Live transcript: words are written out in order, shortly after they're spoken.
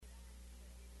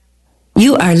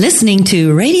You are listening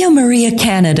to Radio Maria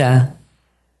Canada.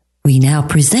 We now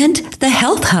present the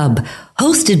Health Hub,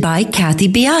 hosted by Kathy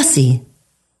Biasi.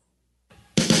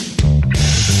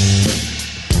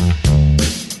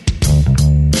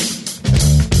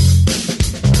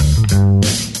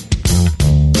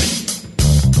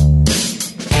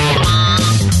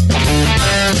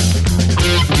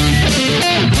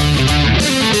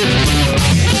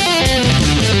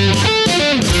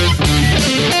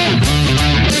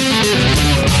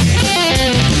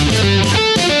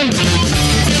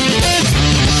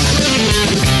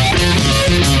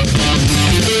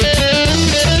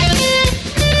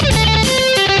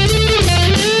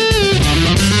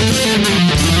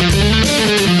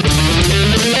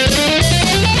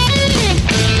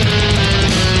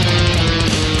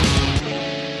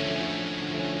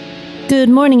 Good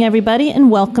morning, everybody,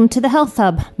 and welcome to the Health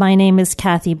Hub. My name is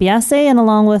Kathy Biasi, and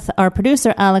along with our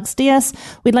producer, Alex Diaz,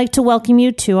 we'd like to welcome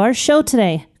you to our show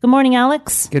today. Good morning,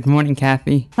 Alex. Good morning,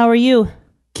 Kathy. How are you?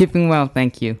 Keeping well,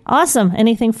 thank you. Awesome.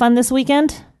 Anything fun this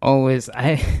weekend? Always.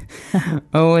 I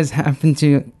always happen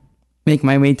to make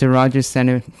my way to Rogers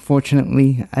Center.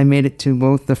 Fortunately, I made it to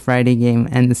both the Friday game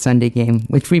and the Sunday game,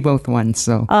 which we both won.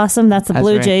 So awesome. That's the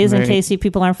Blue Jays, in case you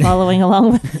people aren't following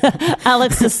along with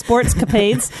Alex's sports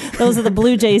capades. Those are the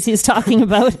Blue Jays he's talking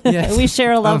about. Yes. We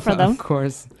share a love for them. Of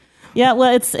course. Yeah,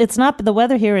 well, it's not, the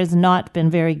weather here has not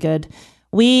been very good.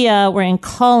 We were in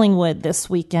Collingwood this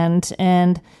weekend,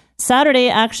 and Saturday,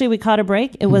 actually, we caught a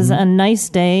break. It was a nice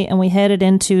day, and we headed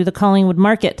into the Collingwood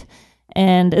Market.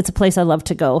 And it's a place I love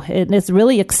to go. It's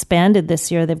really expanded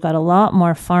this year. They've got a lot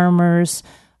more farmers,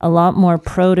 a lot more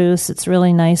produce. It's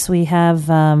really nice. We have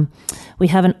an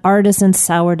artisan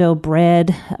sourdough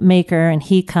bread maker, and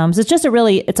he comes. It's just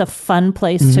it's a fun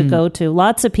place to go to.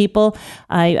 Lots of people.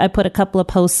 I put a couple of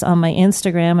posts on my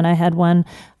Instagram, and I had one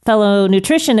fellow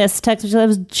nutritionist text me. I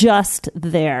was just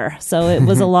there. So it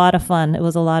was a lot of fun. It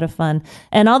was a lot of fun.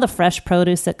 And all the fresh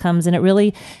produce that comes in, it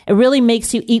really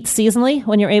makes you eat seasonally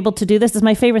when you're able to do this. It's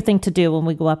my favorite thing to do when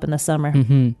we go up in the summer.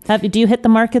 Do you hit the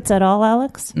markets at all,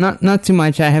 Alex? Not too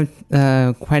much. I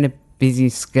have quite a busy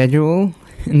schedule.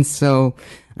 And so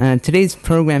today's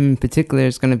program in particular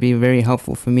is going to be very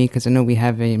helpful for me because I know we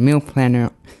have a meal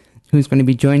planner who's going to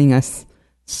be joining us.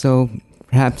 So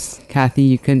perhaps, Kathy,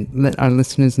 you could let our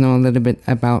listeners know a little bit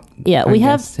about we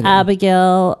have today.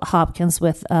 Abigail Hopkins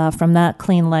from That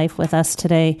Clean Life with us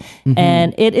today.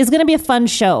 And it is going to be a fun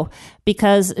show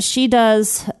because she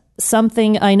does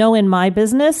something I know in my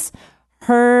business.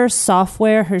 Her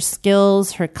software, her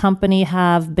skills, her company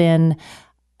have been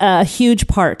a huge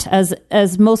part. As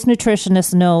most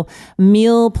nutritionists know,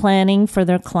 meal planning for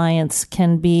their clients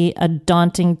can be a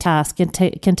daunting task.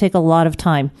 It can take a lot of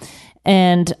time.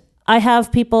 And I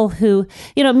have people who,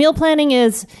 meal planning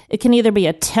it can either be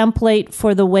a template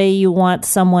for the way you want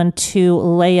someone to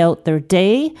lay out their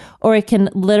day, or it can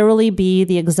literally be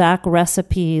the exact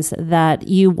recipes that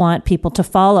you want people to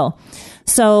follow.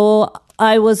 So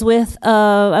I was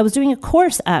doing a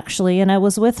course actually, and I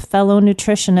was with fellow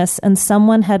nutritionists, and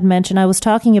someone had mentioned, I was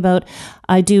talking about,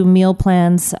 I do meal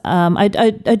plans. I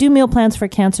do meal plans for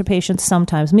cancer patients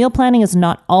sometimes. Meal planning is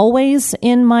not always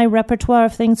in my repertoire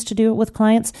of things to do with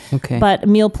clients, but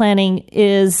meal planning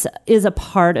is a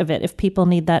part of it if people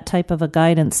need that type of a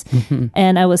guidance.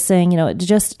 And I was saying, it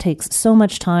just takes so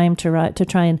much time to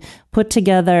try and put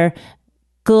together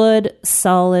good,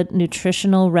 solid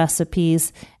nutritional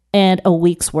recipes and a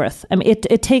week's worth. I mean,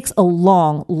 it takes a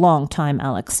long, long time,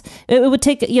 Alex. It would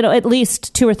take, at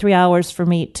least 2 or 3 hours for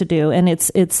me to do. And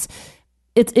it's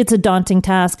a daunting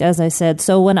task, as I said.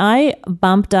 So when I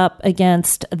bumped up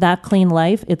against That Clean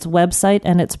Life, its website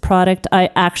and its product,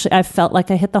 I felt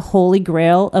like I hit the holy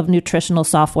grail of nutritional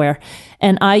software.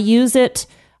 And I use it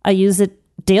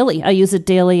daily. I use it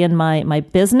daily in my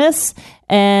business.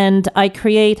 And I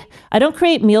don't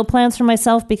create meal plans for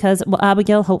myself because,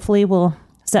 Abigail hopefully will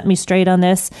set me straight on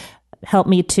this, help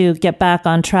me to get back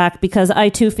on track, because I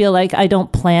too feel like I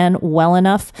don't plan well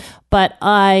enough. But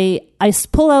I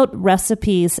pull out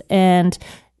recipes, and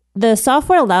the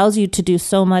software allows you to do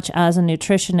so much as a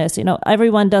nutritionist.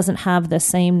 Everyone doesn't have the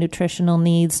same nutritional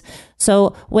needs.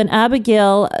 So when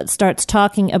Abigail starts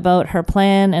talking about her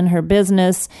plan and her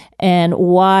business and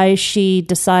why she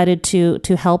decided to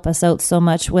help us out so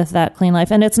much with That Clean Life,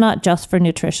 and it's not just for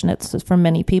nutrition, it's for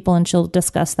many people, and she'll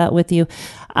discuss that with you.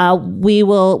 We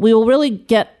will really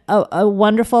get a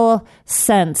wonderful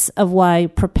sense of why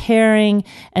preparing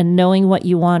and knowing what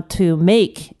you want to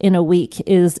make in a week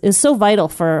is so vital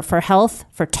for health,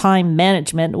 for time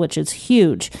management, which is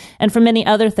huge, and for many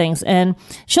other things. And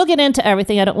she'll get into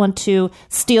everything. I don't want to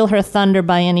steal her thunder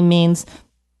by any means.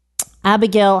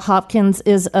 Abigail Hopkins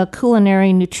is a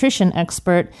culinary nutrition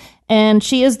expert, and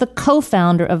she is the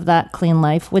co-founder of That Clean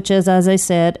Life, which is, as I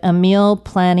said, a meal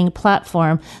planning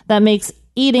platform that makes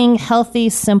eating healthy,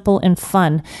 simple, and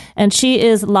fun. And she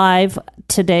is live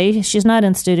today. She's not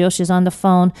in studio. She's on the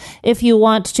phone. If you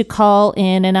want to call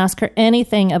in and ask her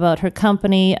anything about her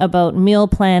company, about meal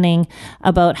planning,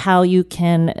 about how you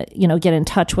can, get in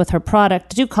touch with her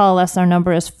product, do call us. Our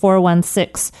number is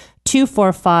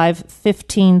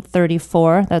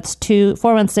 416-245-1534. That's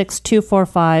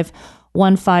 416-245-1534.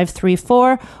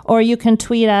 1534, or you can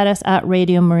tweet at us at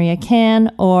Radio Maria Can,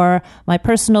 or my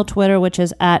personal Twitter, which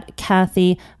is at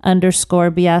Kathy_Biase.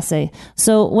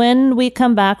 So when we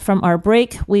come back from our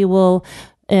break, we will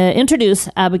introduce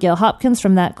Abigail Hopkins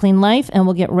from That Clean Life, and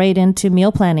we'll get right into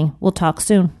meal planning. We'll talk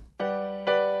soon.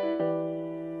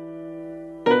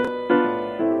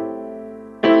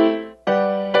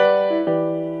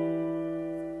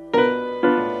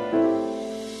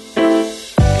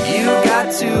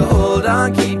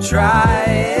 Keep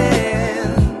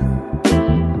trying.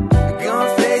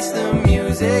 Gonna face the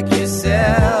music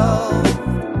yourself.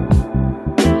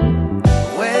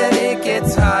 When it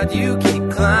gets hard, you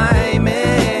keep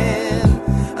climbing.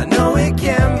 I know it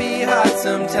can be hard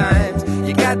sometimes.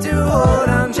 You got to hold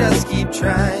on, just keep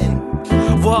trying.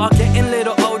 Well, getting a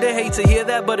little older, hate to hear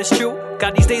that, but it's true.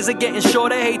 God, these days are getting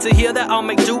shorter, hate to hear that, I'll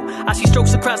make do. I see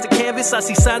strokes across the canvas, I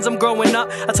see signs I'm growing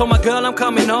up. I told my girl I'm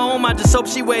coming home, I just hope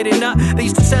she waiting up. They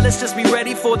used to tell us just be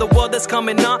ready for the world that's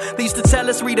coming on. They used to tell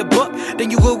us read a book, then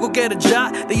you Google get a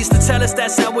job. They used to tell us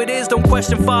that's how it is, don't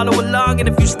question, follow along. And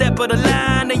if you step of the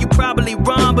line, then you probably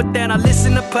wrong. But then I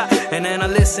listen to Pop, and then I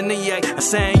listen to Ye. I'm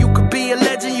saying you could be a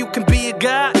legend, you can be a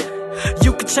god.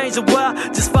 You can change the world,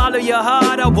 just follow your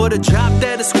heart. I would've dropped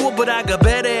out of school, but I got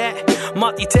better at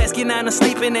multitasking and I'm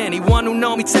sleeping. Anyone who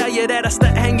know me tell you that I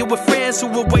started hanging with friends who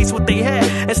would waste what they had,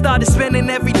 and started spending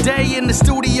every day in the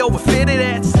studio with fitted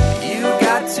hats. You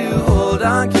got to hold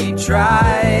on, keep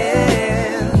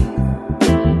trying.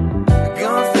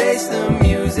 Gonna face the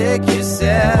music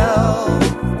yourself.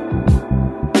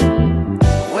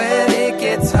 When it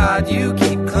gets hard, you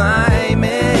keep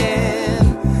climbing.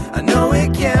 I know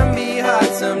it can be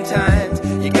hard sometimes.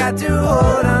 You got to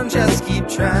hold on, just keep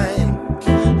trying.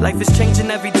 Life is changing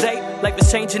every day, life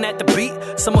is changing at the beat.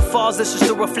 Summer falls, this is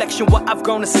the reflection what I've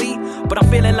grown to see. But I'm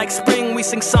feeling like spring, we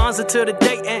sing songs until the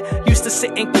day end. Used to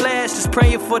sit in class, just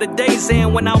praying for the days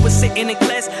end. When I was sitting in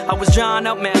class, I was drawing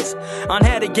out maps on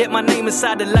how to get my name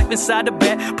inside the life inside the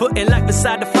bed. Putting life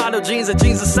beside the follow jeans, and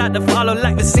jeans inside the follow.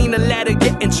 Like the scene, the ladder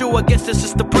getting true, I guess that's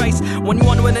just the price. When you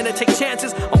unwilling to take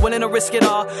chances, I'm willing to risk it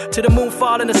all. To the moon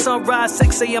fall and the sunrise,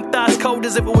 6 a.m. thighs cold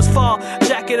as if it was fall.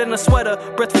 Jacket and a sweater,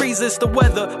 breath freezes the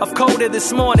weather. I've colder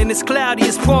this morning, it's cloudy,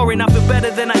 it's pouring. I feel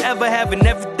better than I ever have, and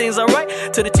everything's alright.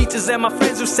 To the teachers and my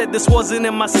friends who said this wasn't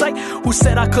in my sight, who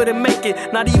said I couldn't make it,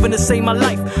 not even to save my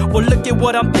life. Well, look at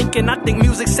what I'm thinking, I think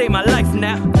music saved my life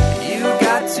now. You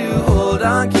got to hold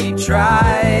on, keep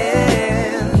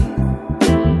trying.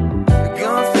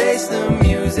 Gonna face the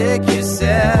music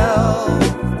yourself.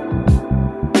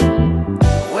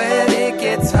 When it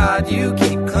gets hard, you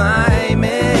keep climbing.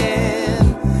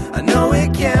 I know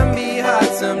it can be hard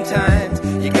sometimes.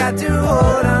 You got to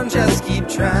hold on, just keep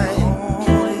trying.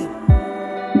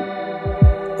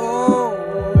 Oh,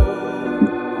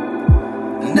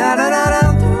 na na na na.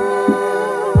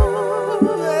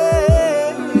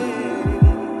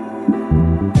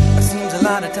 Seems a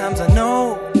lot of times I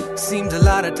know. Seems a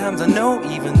lot of times I know,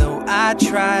 even though I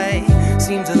try.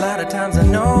 Seems a lot of times I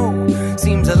know.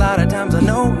 Seems a lot of times I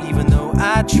know, even though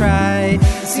I try.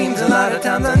 Seems a lot of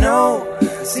times I know.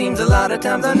 Seems a lot of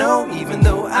times I know, even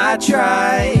though I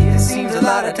try. Seems a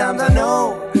lot of times I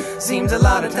know. Seems a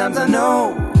lot of times I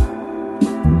know.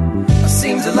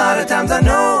 Seems a lot of times I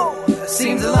know.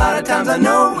 Seems a lot of times I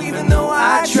know, even though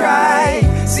I try.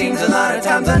 Seems a lot of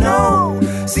times I know.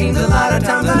 Seems a lot of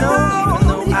times I know, even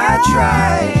though I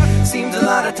try. Seems a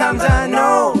lot of times I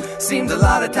know. Seems a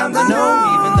lot of times I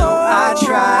know, even though I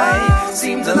try.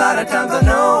 Seems a lot of times I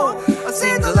know.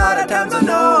 Seems a lot of times I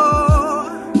know.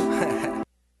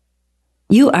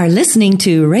 You are listening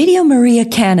to Radio Maria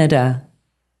Canada.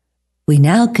 We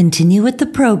now continue with the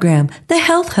program, The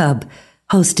Health Hub,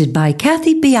 hosted by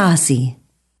Kathy Biase.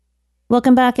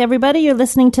 Welcome back, everybody. You're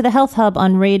listening to the Health Hub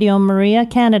on Radio Maria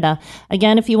Canada.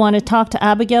 Again, if you want to talk to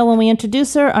Abigail when we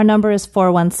introduce her, our number is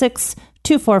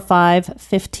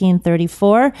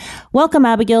 416-245-1534. Welcome,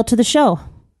 Abigail, to the show.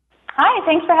 Hi,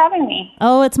 thanks for having me.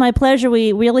 Oh, it's my pleasure.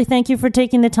 We really thank you for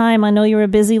taking the time. I know you're a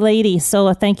busy lady,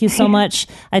 so thank you so much.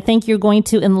 I think you're going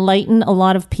to enlighten a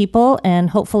lot of people and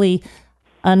hopefully,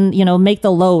 make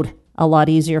the load a lot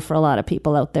easier for a lot of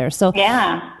people out there. So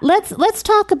Yeah. let's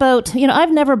talk about,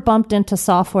 I've never bumped into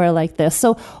software like this.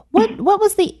 So what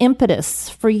was the impetus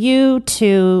for you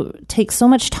to take so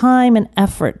much time and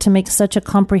effort to make such a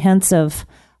comprehensive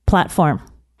platform?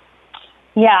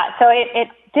 Yeah, so it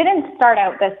didn't start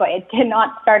out this way. It did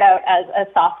not start out as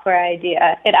a software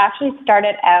idea. It actually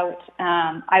started out,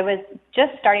 I was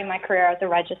just starting my career as a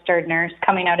registered nurse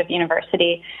coming out of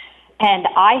university, and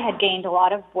I had gained a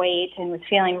lot of weight and was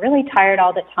feeling really tired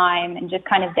all the time and just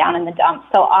kind of down in the dumps.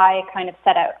 So I kind of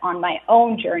set out on my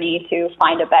own journey to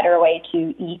find a better way to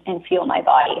eat and fuel my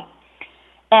body.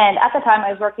 And at the time,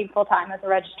 I was working full-time as a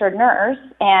registered nurse,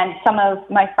 and some of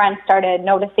my friends started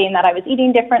noticing that I was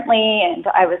eating differently, and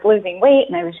I was losing weight,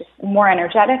 and I was just more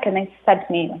energetic, and they said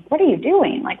to me, like, what are you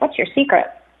doing? Like, what's your secret?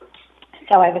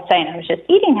 So I was saying I was just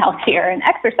eating healthier and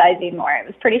exercising more. It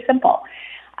was pretty simple.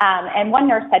 And one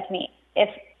nurse said to me, if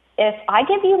I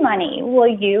give you money, will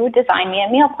you design me a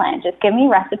meal plan? Just give me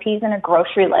recipes and a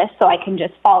grocery list so I can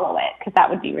just follow it, because that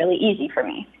would be really easy for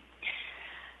me.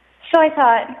 So I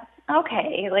thought,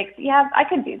 okay, yeah, I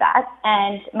could do that.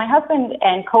 And my husband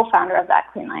and co-founder of That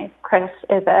Clean Life, Chris,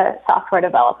 is a software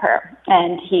developer,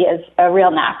 and he is a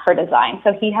real knack for design.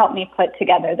 So he helped me put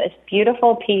together this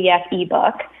beautiful PDF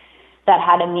ebook that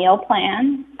had a meal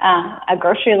plan, a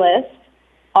grocery list,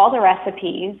 all the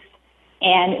recipes,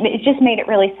 and it just made it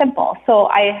really simple. So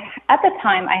at the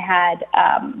time, I had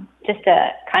just a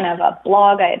kind of a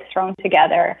blog I had thrown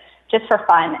together just for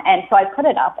fun. And so I put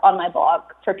it up on my blog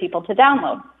for people to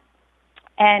download.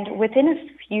 And within a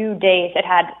few days, it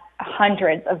had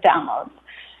hundreds of downloads.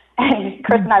 And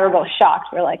Chris and I were both shocked.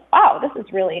 We're like, wow, this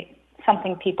is really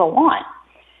something people want.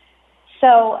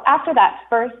 So after that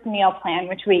first meal plan,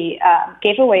 which we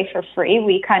gave away for free,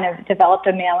 we kind of developed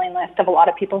a mailing list of a lot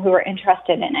of people who were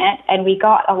interested in it. And we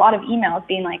got a lot of emails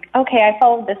being like, okay, I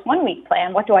followed this 1 week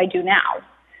plan. What do I do now?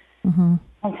 Mm-hmm.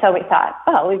 And so we thought,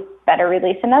 oh, we better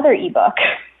release another ebook.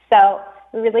 So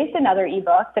we released another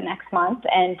ebook the next month,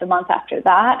 and the month after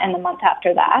that, and the month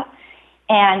after that.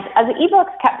 And as the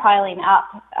ebooks kept piling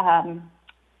up,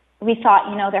 we thought,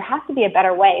 there has to be a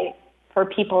better way for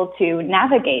people to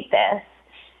navigate this.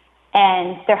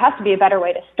 And there has to be a better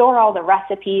way to store all the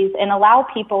recipes and allow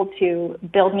people to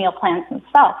build meal plans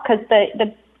themselves. Because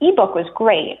the ebook was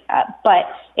great, but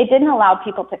it didn't allow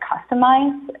people to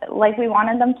customize like we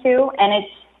wanted them to. And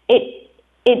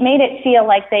it made it feel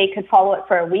like they could follow it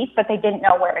for a week, but they didn't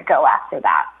know where to go after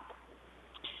that.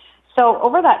 So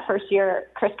over that first year,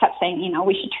 Chris kept saying,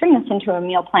 we should turn this into a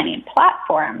meal planning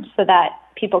platform so that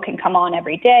people can come on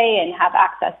every day and have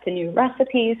access to new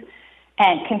recipes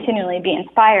and continually be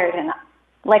inspired. And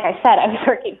like I said, I was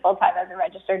working full-time as a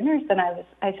registered nurse, and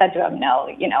I said to him, no,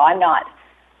 I'm not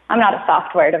a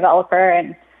software developer,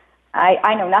 and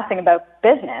I know nothing about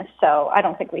business, so I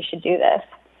don't think we should do this.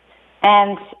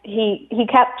 And he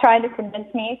kept trying to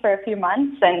convince me for a few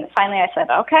months, and finally I said,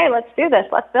 okay, let's do this.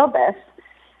 Let's build this.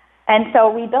 And so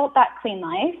we built That Clean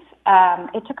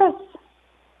Life. It took us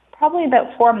probably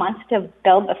about 4 months to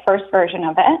build the first version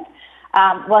of it.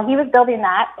 While he was building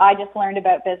that, I just learned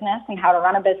about business and how to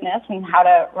run a business and how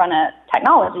to run a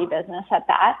technology business at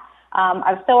that.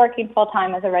 I was still working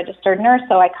full-time as a registered nurse,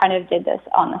 so I kind of did this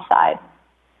on the side.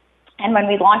 And when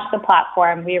we launched the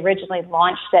platform, we originally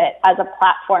launched it as a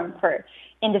platform for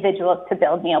individuals to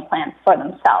build meal plans for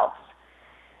themselves.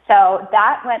 So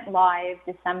that went live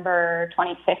December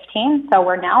 2015. So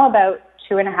we're now about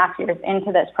 2.5 years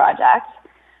into this project.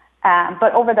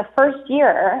 But over the first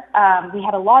year, we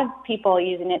had a lot of people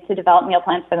using it to develop meal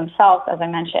plans for themselves, as I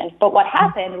mentioned. But what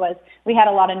happened was we had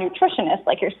a lot of nutritionists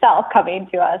like yourself coming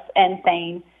to us and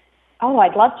saying, oh,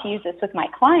 I'd love to use this with my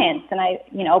clients. And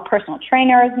personal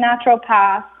trainers,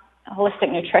 naturopaths, holistic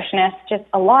nutritionists, just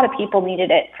a lot of people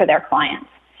needed it for their clients.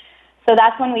 So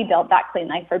that's when we built That Clean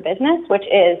Life for Business, which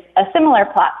is a similar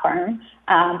platform,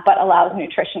 but allows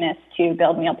nutritionists to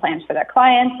build meal plans for their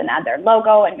clients and add their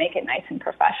logo and make it nice and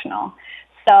professional.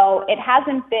 So it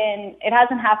hasn't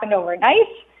happened overnight.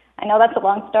 I know that's a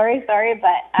long story, sorry,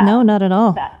 but no, not at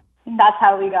all. That's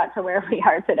how we got to where we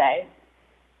are today.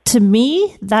 To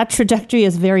me, that trajectory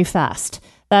is very fast.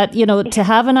 That, to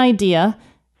have an idea,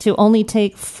 to only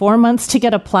take 4 months to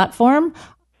get a platform,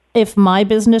 if my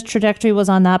business trajectory was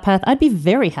on that path, I'd be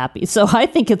very happy. So I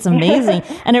think it's amazing.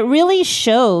 And it really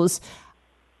shows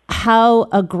how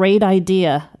a great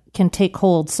idea can take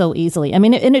hold so easily. I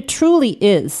mean, and it truly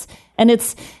is. And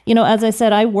it's, as I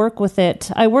said, I work with it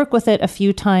a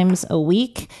few times a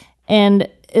week. And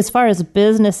as far as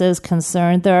business is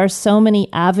concerned, there are so many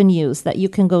avenues that you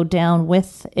can go down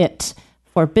with it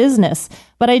for business.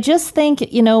 But I just think,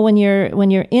 when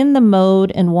you're in the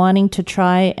mode and wanting to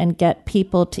try and get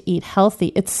people to eat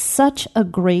healthy, it's such a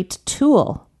great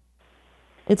tool.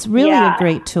 It's really a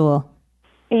great tool.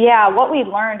 Yeah, what we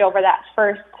learned over that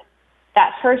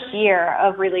first year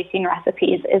of releasing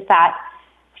recipes is that,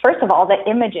 first of all, the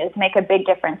images make a big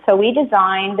difference. So we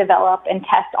design, develop, and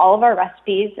test all of our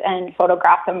recipes and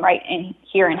photograph them right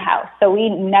here in-house. So we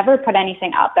never put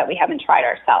anything up that we haven't tried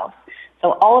ourselves.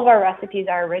 So all of our recipes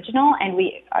are original, and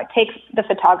we take the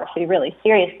photography really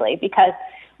seriously, because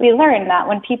we learned that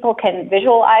when people can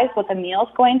visualize what the meal's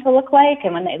going to look like,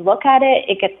 and when they look at it,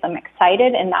 it gets them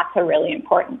excited, and that's a really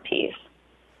important piece.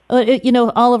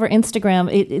 All over Instagram,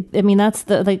 that's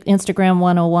the Instagram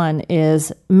 101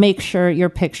 is make sure your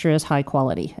picture is high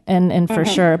quality, and for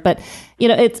sure. But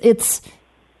it's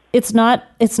not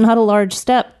a large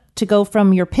step to go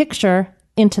from your picture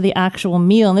into the actual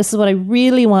meal. And this is what I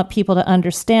really want people to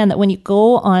understand, that when you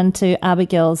go onto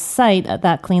Abigail's site at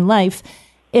That Clean Life,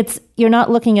 you're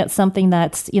not looking at something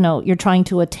that's, you're trying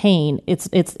to attain. It's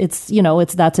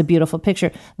that's a beautiful picture.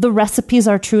 The recipes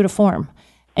are true to form.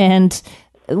 And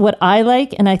what I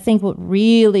like, and I think what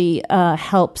really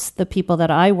helps the people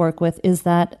that I work with, is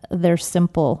that they're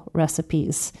simple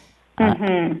recipes.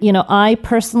 I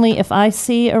personally, if I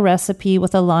see a recipe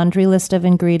with a laundry list of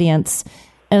ingredients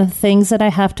and things that I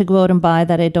have to go out and buy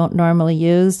that I don't normally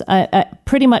use, I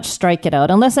pretty much strike it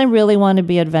out. Unless I really want to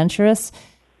be adventurous,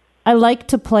 I like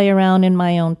to play around in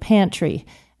my own pantry.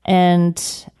 And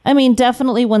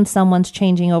definitely when someone's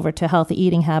changing over to healthy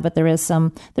eating habit, there is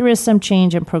some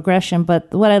change and progression.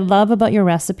 But what I love about your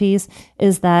recipes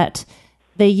is that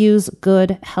they use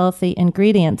good, healthy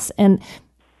ingredients. And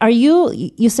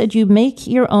you said you make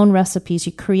your own recipes,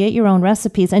 you create your own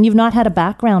recipes, and you've not had a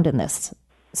background in this.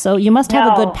 So you must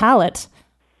have a good palate.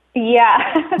 Yeah,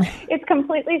 it's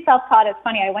completely self-taught. It's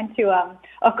funny. I went to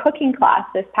a cooking class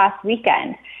this past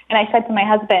weekend, and I said to my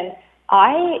husband,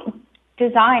 I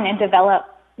design and develop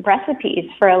recipes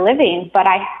for a living, but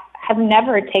I have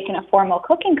never taken a formal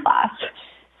cooking class.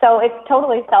 So it's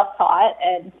totally self-taught,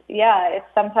 and it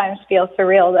sometimes feels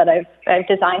surreal that I've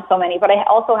designed so many, but I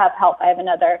also have help. I have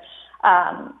another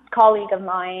colleague of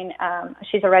mine.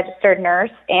 She's a registered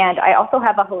nurse, and I also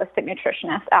have a holistic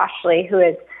nutritionist, Ashley,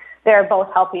 they're both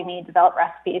helping me develop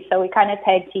recipes. So we kind of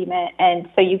tag team it, and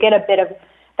so you get a bit of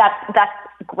that's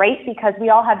great because we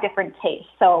all have different tastes.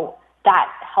 So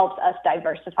that helps us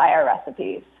diversify our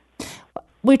recipes.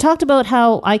 We talked about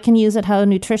how I can use it, how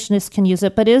nutritionists can use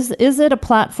it, but is it a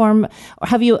platform, or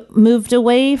have you moved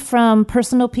away from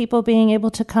personal people being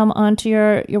able to come onto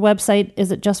your website?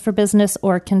 Is it just for business,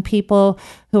 or can people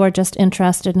who are just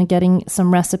interested in getting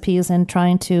some recipes and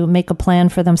trying to make a plan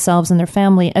for themselves and their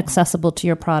family accessible to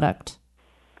your product?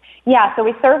 Yeah, so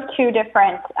we serve two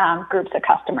different groups of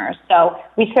customers. So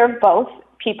we serve both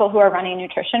people who are running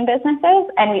nutrition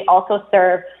businesses, and we also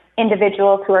serve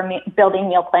individuals who are building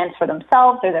meal plans for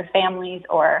themselves or their families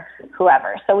or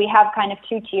whoever. So we have kind of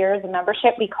two tiers of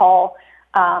membership. We call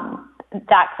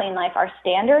That Clean Life our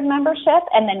standard membership,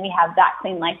 and then we have That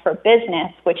Clean Life for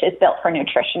Business, which is built for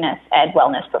nutritionists and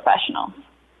wellness professionals.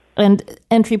 And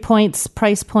entry points,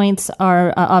 price points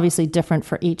are obviously different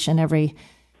for each and every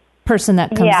person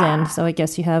that comes in. So I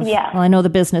guess you have, well, I know the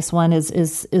business one is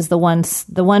the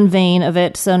one vein of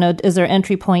it. So no, is there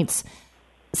entry points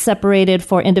separated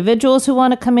for individuals who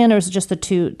want to come in, or is it just the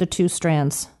two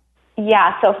strands?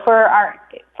 Yeah, so for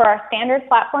our standard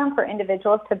platform for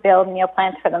individuals to build meal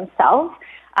plans for themselves,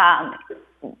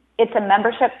 it's a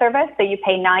membership service, so you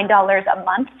pay $9 a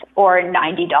month or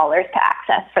 $90 to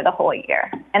access for the whole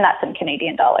year, and that's in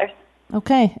Canadian dollars.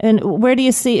 Okay, and where do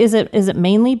you see, is it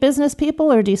mainly business people,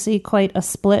 or do you see quite a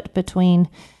split between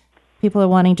people who are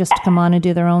wanting just to come on and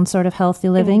do their own sort of healthy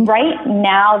living? Right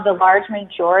now, the large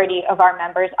majority of our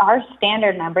members are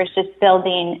standard members just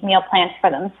building meal plans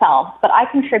for themselves. But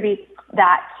I contribute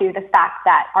that to the fact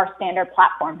that our standard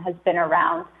platform has been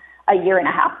around a year and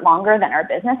a half longer than our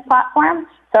business platform.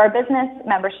 So our business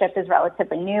membership is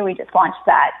relatively new. We just launched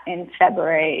that in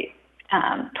February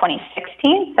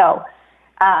 2016. So,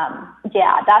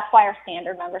 that's why our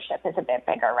standard membership is a bit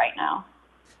bigger right now.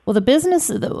 Well, the business,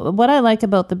 what I like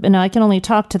about I can only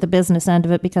talk to the business end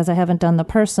of it because I haven't done the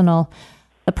personal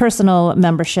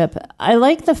membership. I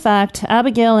like the fact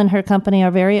Abigail and her company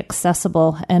are very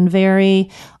accessible and very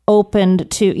open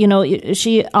to,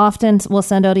 she often will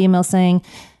send out emails saying,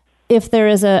 if there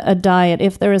is a diet,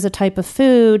 if there is a type of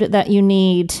food that you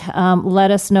need,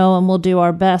 let us know and we'll do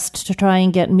our best to try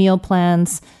and get meal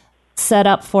plans set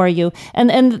up for you.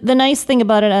 And the nice thing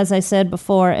about it, as I said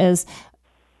before, is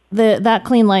That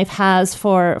Clean Life has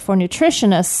for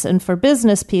nutritionists and for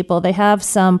business people. They have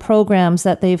some programs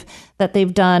that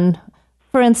they've done.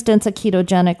 For instance, a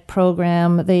ketogenic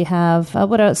program. They have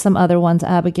what are some other ones,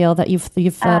 Abigail, that you've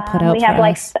put out? We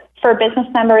have for business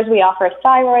members, we offer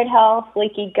thyroid health,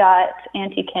 leaky gut,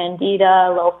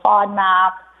 anti-candida, low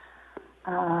FODMAP.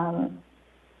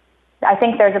 I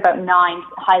think there's about 9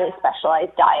 highly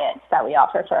specialized diets that we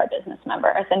offer for our business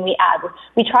members, and we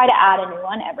try to add a new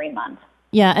one every month.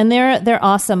 Yeah, and they're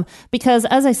awesome because,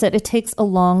 as I said, it takes a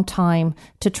long time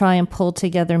to try and pull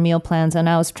together meal plans. And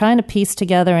I was trying to piece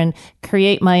together and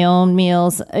create my own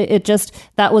meals.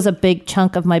 That was a big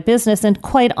chunk of my business, and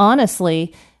quite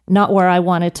honestly, not where I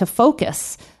wanted to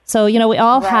focus. So, we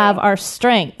all have our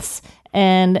strengths,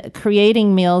 and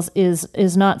creating meals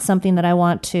is not something that I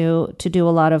want to do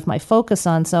a lot of my focus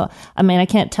on. So, I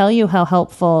can't tell you how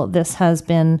helpful this has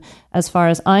been as far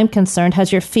as I'm concerned.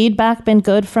 Has your feedback been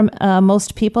good from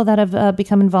most people that have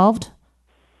become involved?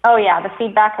 Oh, yeah. The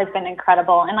feedback has been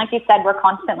incredible. And like you said, we're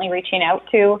constantly reaching out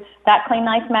to that Clean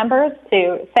Life members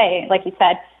to say, like you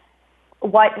said,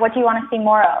 what do you want to see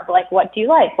more of? Like, what do you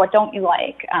like? What don't you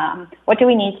like? What do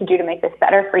we need to do to make this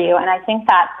better for you? And I think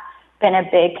that's been a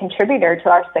big contributor to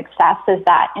our success, is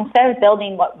that instead of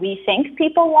building what we think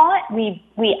people want, we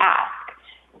ask.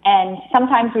 And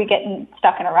sometimes we get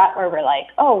stuck in a rut where we're like,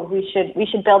 oh, we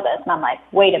should build this. And I'm like,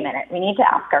 wait a minute, we need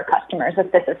to ask our customers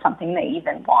if this is something they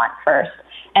even want first.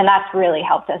 And that's really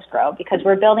helped us grow because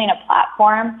we're building a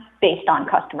platform based on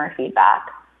customer feedback.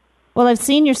 Well, I've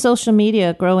seen your social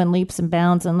media grow in leaps and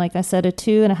bounds. And like I said, a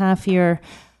 2.5-year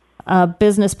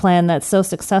business plan that's so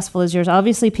successful as yours.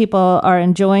 Obviously, people are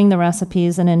enjoying the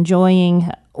recipes and enjoying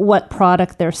what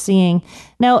product they're seeing.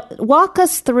 Now, walk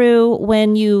us through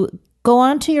when you go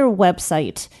onto your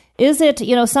website. Is it,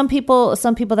 some people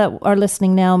that are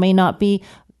listening now may not be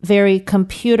very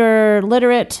computer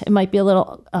literate. It might be a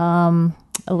little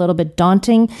bit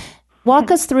daunting.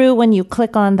 Walk us through when you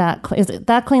click on that. Is it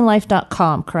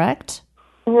thatcleanlife.com, correct?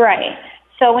 Right.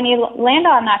 So when you land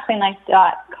on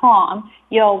thatcleanlife.com,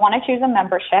 you'll want to choose a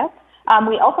membership.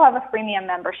 We also have a freemium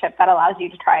membership that allows you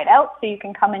to try it out, so you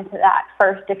can come into that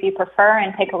first if you prefer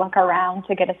and take a look around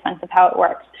to get a sense of how it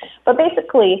works. But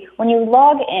basically, when you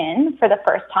log in for the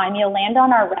first time, you'll land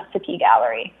on our recipe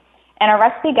gallery. And our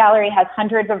recipe gallery has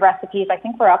hundreds of recipes. I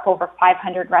think we're up over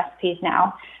 500 recipes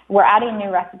now. We're adding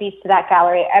new recipes to that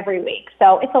gallery every week.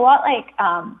 So it's a lot like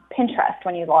Pinterest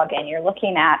when you log in. You're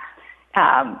looking at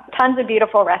tons of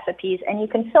beautiful recipes, and you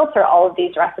can filter all of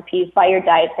these recipes by your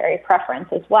dietary preference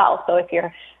as well. So if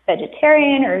you're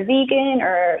vegetarian or vegan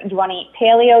or you want to eat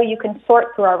paleo, you can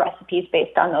sort through our recipes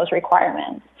based on those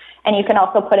requirements. And you can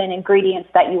also put in ingredients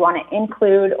that you want to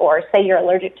include, or say you're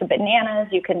allergic to bananas,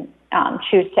 you can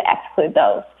choose to exclude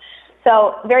those.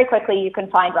 So very quickly you can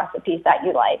find recipes that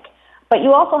you like. But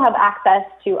you also have access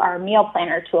to our meal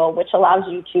planner tool, which allows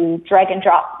you to drag and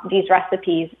drop these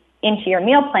recipes into your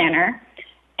meal planner,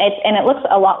 and it looks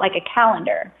a lot like a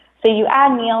calendar. So you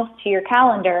add meals to your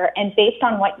calendar, and based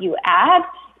on what you add,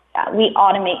 we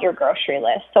automate your grocery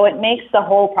list. So it makes the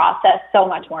whole process so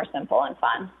much more simple and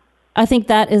fun. I think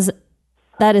that is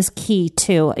key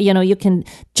too. You can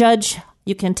judge.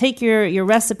 You can take your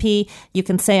recipe, you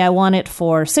can say, I want it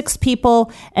for 6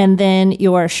 people, and then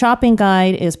your shopping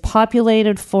guide is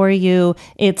populated for you.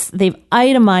 They've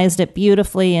itemized it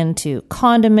beautifully into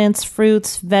condiments,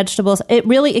 fruits, vegetables.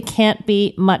 It can't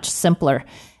be much simpler.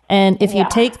 And if you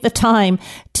take the time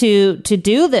to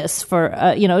do this for,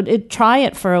 try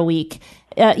it for a week,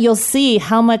 you'll see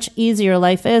how much easier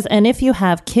life is. And if you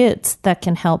have kids that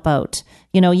can help out,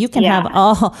 you can have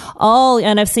all,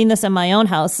 and I've seen this in my own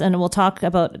house, and we'll talk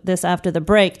about this after the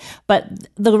break, but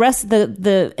the rest,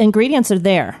 the ingredients are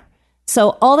there.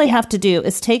 So all they have to do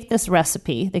is take this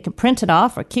recipe. They can print it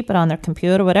off or keep it on their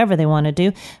computer, whatever they want to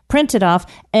do, print it off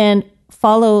and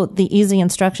follow the easy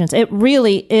instructions. It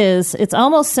really is. It's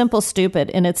almost simple, stupid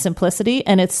in its simplicity,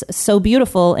 and it's so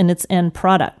beautiful in its end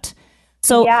product.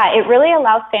 So it really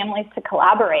allows families to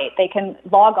collaborate. They can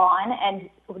log on and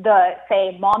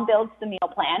say mom builds the meal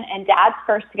plan and dad's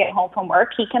first to get home from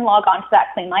work. He can log on to that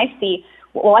Clean Life, see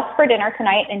what's for dinner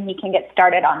tonight, and he can get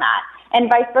started on that.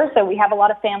 And vice versa. We have a lot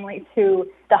of families who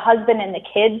the husband and the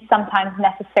kids sometimes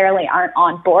necessarily aren't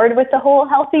on board with the whole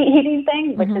healthy eating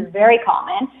thing, which is very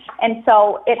common. And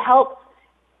so it helps,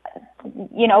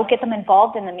 get them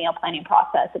involved in the meal planning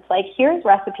process. It's like, here's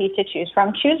recipes to choose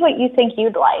from. Choose what you think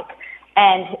you'd like.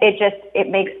 And it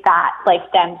makes that,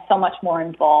 like, them so much more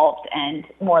involved and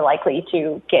more likely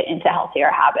to get into healthier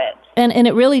habits. And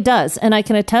it really does. And I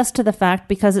can attest to the fact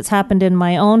because it's happened in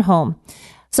my own home.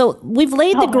 So we've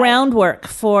laid the groundwork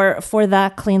for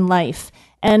that Clean Life.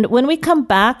 And when we come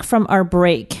back from our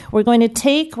break, we're going to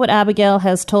take what Abigail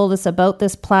has told us about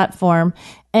this platform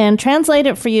and translate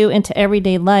it for you into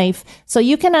everyday life so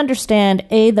you can understand,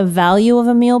 A, the value of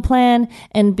a meal plan,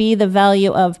 and B, the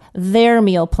value of their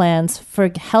meal plans for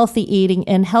healthy eating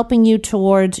and helping you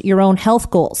towards your own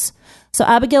health goals. So,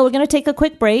 Abigail, we're going to take a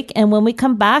quick break, and when we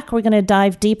come back, we're going to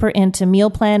dive deeper into meal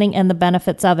planning and the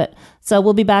benefits of it. So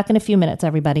we'll be back in a few minutes,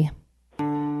 everybody.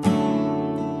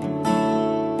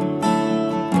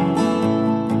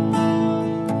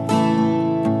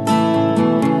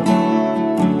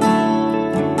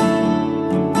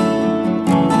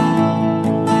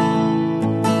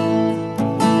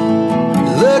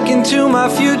 Look into my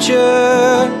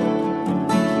future.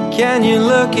 Can you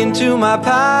look into my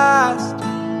past?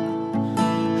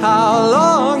 How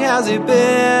long has it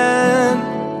been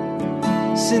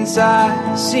since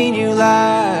I seen you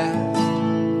last?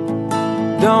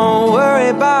 Don't worry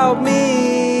about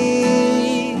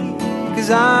me, 'cause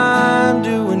I'm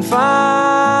doing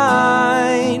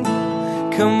fine.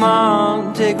 Come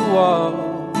on, take a walk.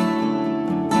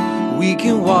 We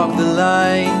can walk the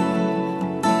line.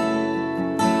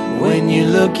 When you're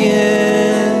looking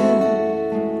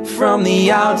from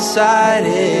the outside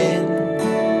in,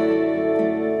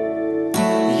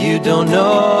 you don't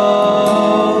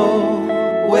know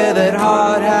where that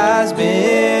heart has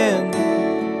been.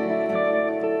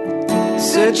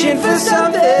 Searching for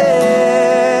something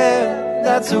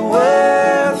that's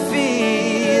worth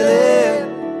feeling,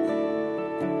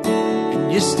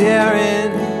 and you're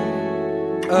staring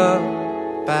up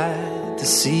at the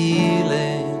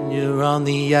ceiling. You're on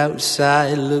the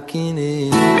outside looking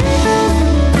in.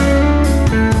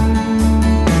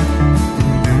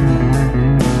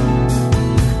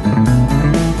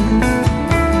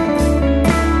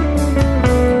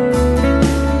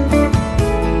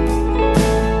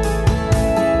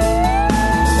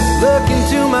 Look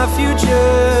into my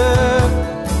future.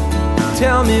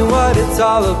 Tell me what it's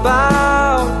all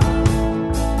about,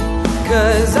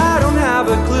 'cause I don't have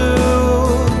a clue.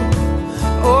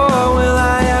 Or will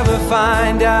I ever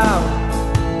find out?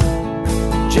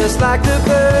 Just like the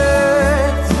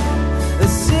birds are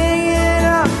singing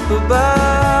up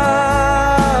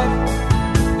above,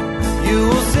 you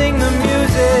will sing the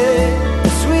music,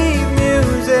 sweet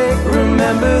music.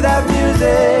 Remember that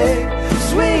music,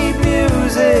 sweet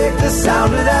music. The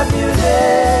sound of that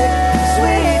music,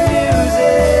 sweet music.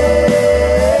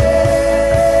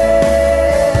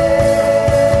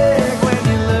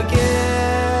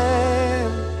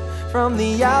 From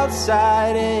the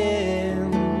outside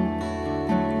in,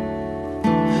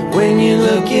 when you're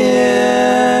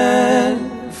looking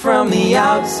from the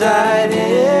outside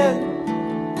in,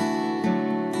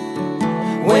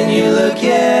 when you're looking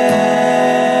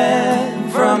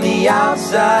from the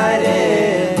outside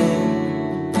in,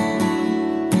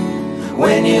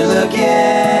 when you're looking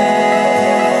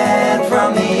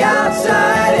from the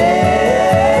outside in.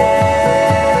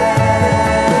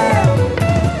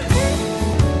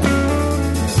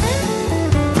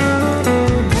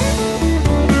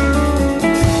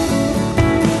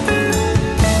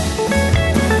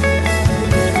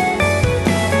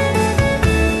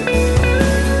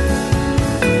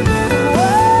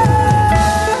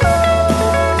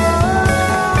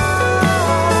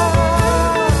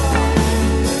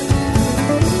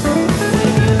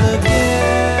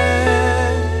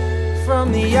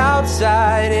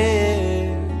 Outside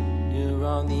in, you're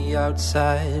on the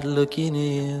outside looking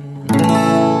in.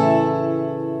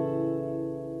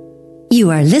 You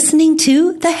are listening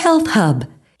to The Health Hub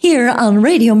here on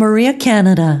Radio Maria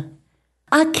Canada,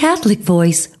 a Catholic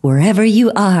voice wherever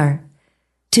you are.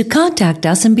 To contact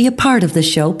us and be a part of the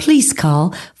show, please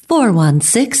call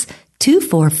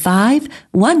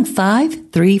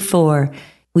 416-245-1534.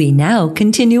 We now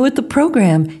continue with the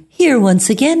program. Here once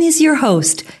again is your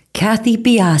host, Kathy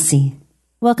Biasi.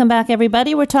 Welcome back,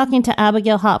 everybody. We're talking to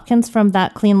Abigail Hopkins from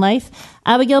That Clean Life.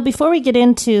 Abigail, before we get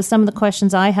into some of the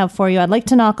questions I have for you, I'd like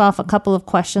to knock off a couple of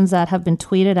questions that have been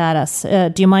tweeted at us.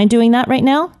 Do you mind doing that right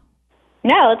now?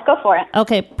 No, let's go for it.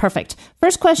 Okay, perfect.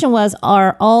 First question was,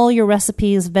 are all your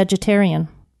recipes vegetarian?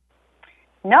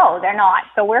 No, they're not.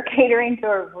 So we're catering to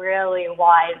a really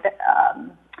wide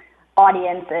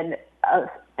audience and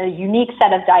a unique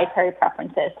set of dietary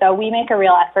preferences. So we make a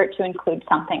real effort to include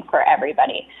something for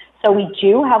everybody. So we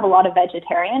do have a lot of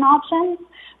vegetarian options,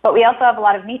 but we also have a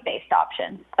lot of meat-based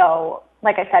options. So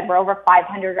like I said, we're over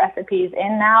 500 recipes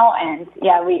in now, and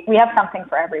yeah, we have something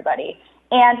for everybody.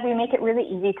 And we make it really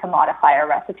easy to modify our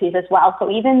recipes as well.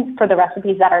 So even for the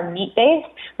recipes that are meat-based,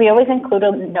 we always include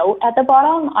a note at the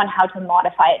bottom on how to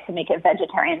modify it to make it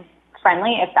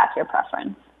vegetarian-friendly if that's your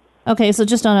preference. Okay, so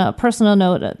just on a personal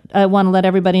note, I want to let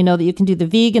everybody know that you can do the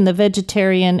vegan, the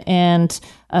vegetarian, and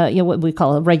what we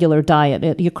call a regular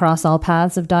diet. You cross all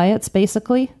paths of diets,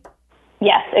 basically?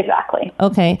 Yes, exactly.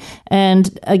 Okay,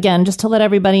 and again, just to let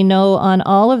everybody know, on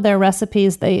all of their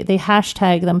recipes, they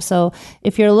hashtag them. So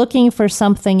if you're looking for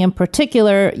something in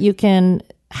particular, you can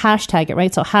hashtag it,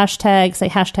 right? So say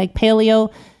hashtag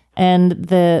paleo, and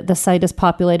the site is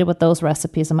populated with those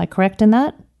recipes. Am I correct in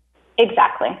that?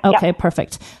 Exactly. Okay, Yep.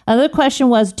 perfect. Another question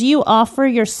was, do you offer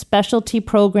your specialty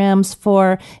programs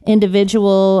for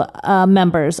individual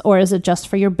members, or is it just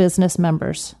for your business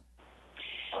members?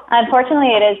 Unfortunately,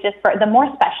 it is just for the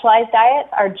more specialized diets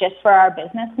are just for our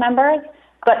business members.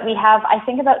 But we have, I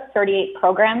think, about 38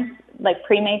 programs, like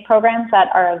pre-made programs that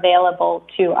are available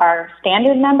to our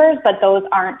standard members, but those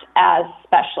aren't as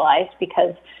specialized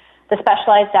because the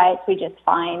specialized diets we just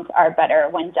find are better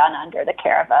when done under the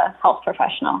care of a health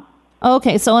professional.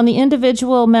 Okay, so on the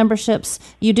individual memberships,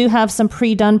 you do have some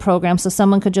pre-done programs, so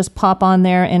someone could just pop on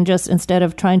there and just, instead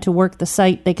of trying to work the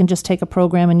site, they can just take a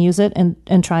program and use it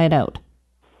and try it out.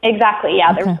 Exactly,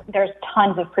 yeah. Okay. There's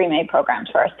tons of pre-made programs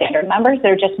for our standard members.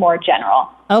 They're just more general.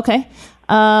 Okay.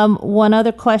 One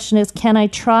other question is, can I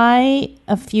try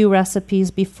a few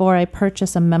recipes before I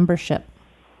purchase a membership?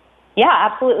 Yeah,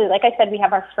 absolutely. Like I said, we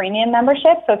have our freemium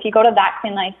membership. So if you go to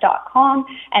thatcleanlife.com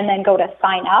and then go to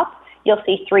sign up, you'll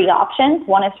see 3 options.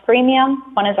 One is freemium,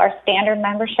 one is our standard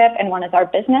membership, and one is our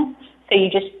business. So you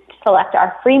just select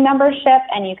our free membership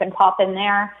and you can pop in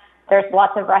there. There's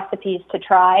lots of recipes to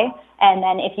try. And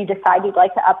then if you decide you'd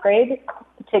like to upgrade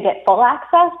to get full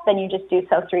access, then you just do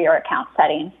so through your account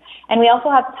settings. And we also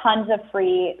have tons of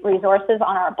free resources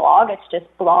on our blog. It's just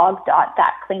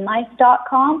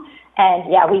blog.thatcleanlife.com.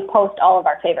 And yeah, we post all of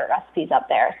our favorite recipes up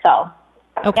there. So,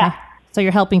 okay. Yeah. So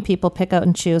you're helping people pick out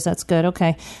and choose. That's good.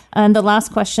 Okay. And the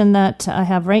last question that I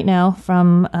have right now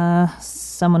from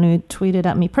someone who tweeted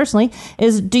at me personally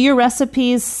is, do your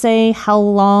recipes say how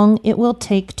long it will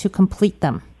take to complete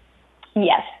them?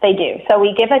 Yes, they do. So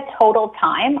we give a total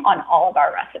time on all of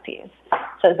our recipes.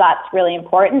 So that's really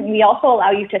important. We also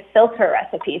allow you to filter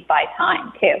recipes by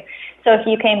time too. So if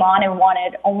you came on and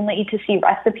wanted only to see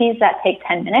recipes that take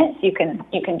 10 minutes, you can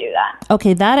do that.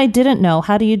 Okay, that I didn't know.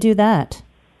 How do you do that?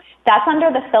 That's under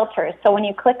the filters. So when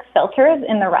you click filters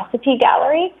in the recipe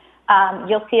gallery,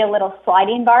 you'll see a little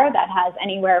sliding bar that has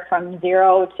anywhere from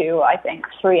 0 to, I think,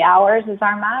 3 hours is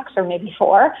our max, or maybe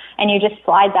 4. And you just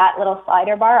slide that little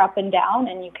slider bar up and down,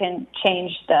 and you can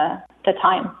change the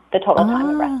time, the total time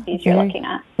of recipes you're looking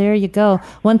at. There you go.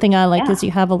 One thing I like is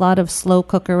you have a lot of slow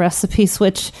cooker recipes,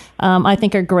 which I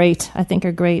think are great.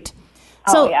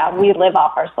 So, yeah, we live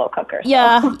off our slow cookers. So.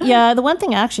 Yeah. The one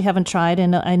thing I actually haven't tried,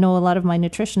 and I know a lot of my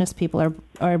nutritionist people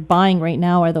are buying right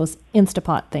now, are those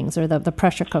Instapot things or the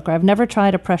pressure cooker. I've never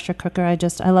tried a pressure cooker. I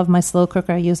love my slow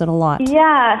cooker. I use it a lot.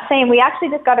 Yeah, same. We actually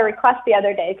just got a request the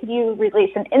other day. Could you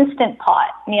release an Instant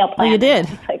Pot meal plan? Oh, you did?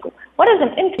 It's like, what is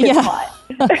an Instant Pot?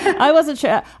 I wasn't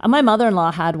sure. My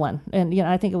mother-in-law had one, and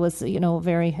I think it was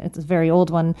it's a very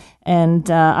old one, and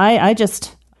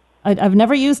I've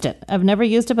never used it.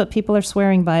 But people are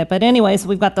swearing by it. But anyways,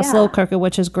 we've got the slow cooker,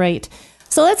 which is great.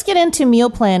 So let's get into meal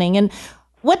planning. And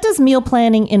what does meal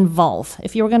planning involve?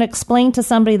 If you were going to explain to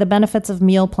somebody the benefits of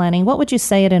meal planning, what would you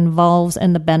say it involves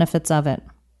and the benefits of it?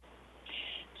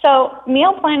 So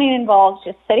meal planning involves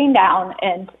just sitting down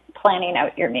and planning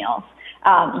out your meals.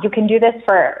 You can do this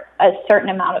for a certain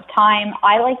amount of time.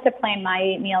 I like to plan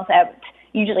my meals out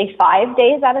usually 5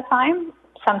 days at a time,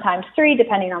 sometimes 3,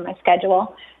 depending on my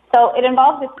schedule. So it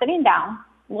involves just sitting down,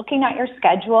 looking at your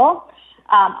schedule.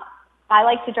 I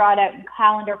like to draw it out in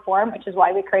calendar form, which is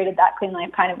why we created That Clean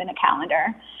Life kind of in a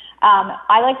calendar.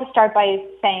 I like to start by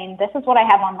saying, this is what I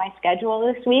have on my schedule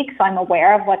this week, so I'm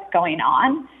aware of what's going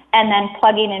on, and then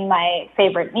plugging in my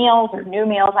favorite meals or new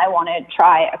meals I want to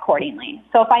try accordingly.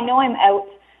 So if I know I'm out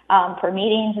for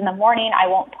meetings in the morning, I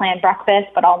won't plan breakfast,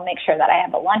 but I'll make sure that I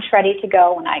have a lunch ready to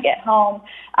go when I get home.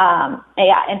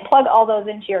 And plug all those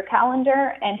into your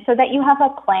calendar, and so that you have a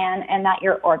plan and that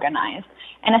you're organized.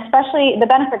 And especially the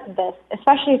benefits of this,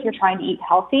 especially if you're trying to eat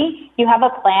healthy, you have a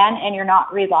plan and you're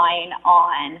not relying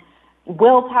on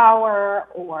willpower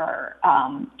or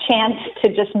chance to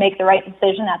just make the right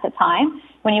decision at the time.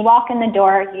 When you walk in the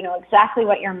door, you know exactly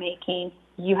what you're making.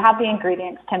 You have the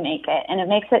ingredients to make it, and it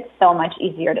makes it so much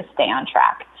easier to stay on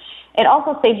track. It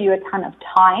also saves you a ton of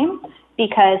time,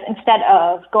 because instead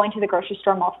of going to the grocery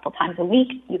store multiple times a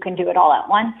week, you can do it all at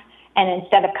once. And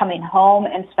instead of coming home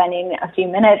and spending a few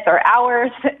minutes or hours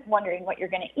wondering what you're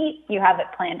going to eat, you have it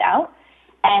planned out.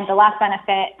 And the last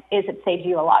benefit is it saves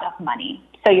you a lot of money.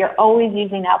 So you're always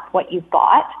using up what you've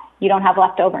got. You don't have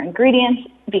leftover ingredients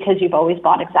because you've always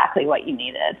bought exactly what you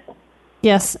needed.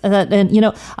 Yes, and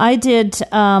I did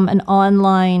an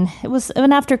online. It was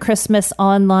an after Christmas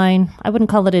online. I wouldn't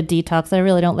call it a detox. I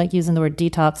really don't like using the word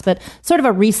detox, but sort of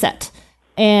a reset.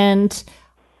 And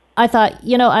I thought,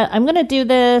 I'm going to do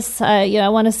this. I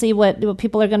want to see what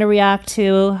people are going to react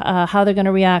to, how they're going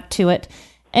to react to it.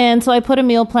 And so I put a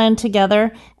meal plan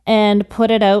together and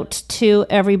put it out to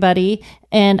everybody.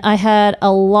 And I had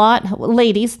a lot,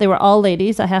 ladies, they were all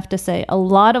ladies, I have to say, a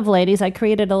lot of ladies. I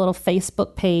created a little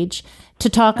Facebook page to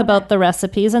talk about the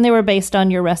recipes, and they were based on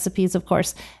your recipes, of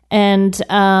course. And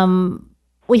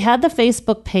we had the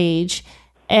Facebook page,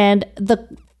 and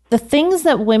the things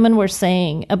that women were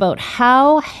saying about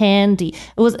how handy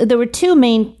it was. There were two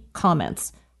main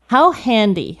comments: how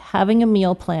handy having a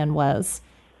meal plan was,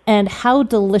 and how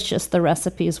delicious the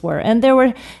recipes were. And there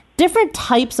were different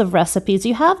types of recipes.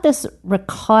 You have this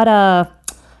ricotta,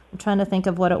 I'm trying to think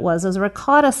of what it was. It was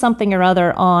ricotta something or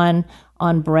other on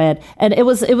bread. And it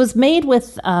was made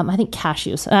with, I think,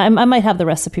 cashews. I might have the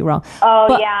recipe wrong.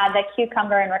 Oh, yeah, the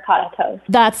cucumber and ricotta toast.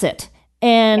 That's it.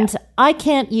 And I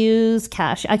can't use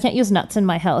I can't use nuts in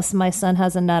my house. My son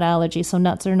has a nut allergy, so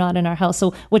nuts are not in our house.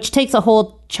 So, which takes a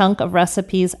whole chunk of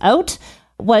recipes out,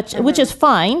 which is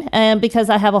fine, and because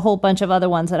I have a whole bunch of other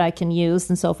ones that I can use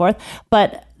and so forth.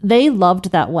 But they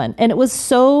loved that one, and it was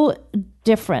so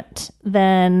different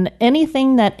than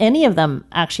anything that any of them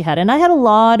actually had. And I had a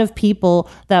lot of people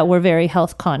that were very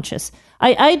health conscious.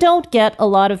 I don't get a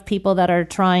lot of people that are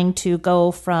trying to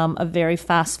go from a very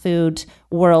fast food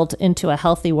world into a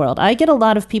healthy world. I get a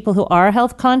lot of people who are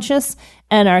health conscious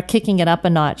and are kicking it up a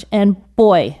notch. And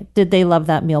boy, did they love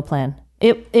that meal plan.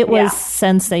 It was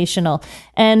sensational.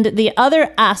 And the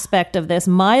other aspect of this,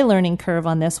 my learning curve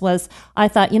on this was, I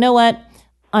thought, you know what?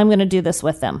 I'm going to do this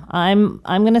with them. I'm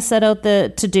going to set out to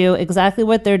do exactly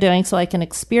what they're doing so I can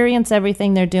experience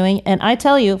everything they're doing. And I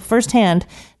tell you firsthand,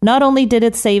 not only did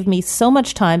it save me so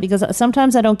much time, because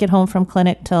sometimes I don't get home from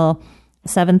clinic till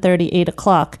 7:30, 8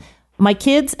 o'clock. My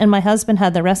kids and my husband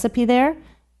had the recipe there.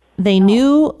 They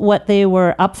knew what they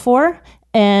were up for,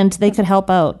 and they could help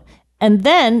out. And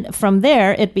then from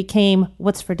there, it became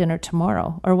what's for dinner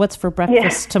tomorrow or what's for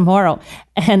breakfast tomorrow.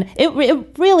 And it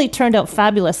really turned out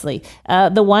fabulously.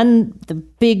 The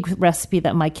big recipe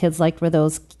that my kids liked were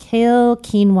those kale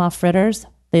quinoa fritters.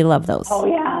 They love those. Oh,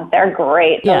 yeah. They're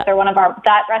great. Those are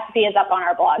that recipe is up on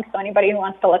our blog. So anybody who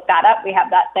wants to look that up, we have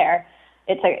that there.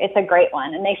 It's a great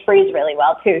one. And they freeze really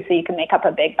well, too. So you can make up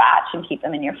a big batch and keep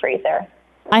them in your freezer.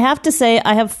 I have to say,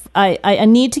 I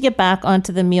need to get back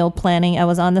onto the meal planning. I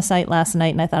was on the site last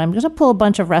night, and I thought I'm going to pull a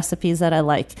bunch of recipes that I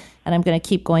like, and I'm going to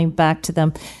keep going back to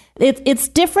them. It's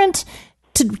different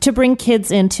to bring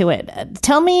kids into it.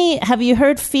 Tell me, have you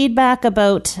heard feedback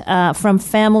about from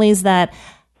families that,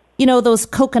 those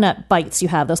coconut bites you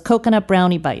have, those coconut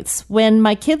brownie bites? When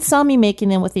my kids saw me making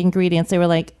them with the ingredients, they were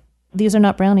like, "These are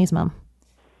not brownies, Mom."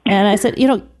 And I said,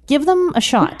 give them a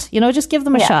shot, just give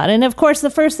them a shot. And of course, the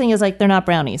first thing is like, they're not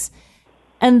brownies.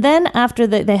 And then after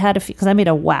they had a few, because I made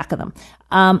a whack of them,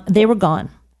 they were gone.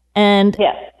 And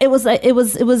it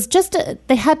was just,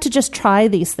 they had to just try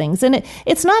these things. And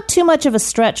it's not too much of a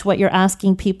stretch what you're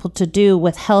asking people to do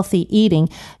with healthy eating.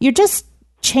 You're just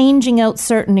changing out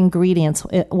certain ingredients,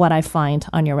 what I find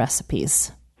on your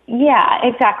recipes. Yeah,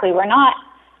 exactly. We're not,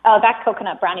 that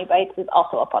coconut brownie bites is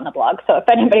also up on the blog. So if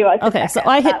anybody wants to check so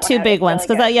I hit two big ones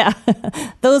because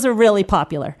those are really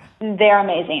popular. They're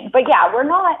amazing. But yeah, we're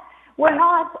not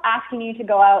asking you to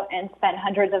go out and spend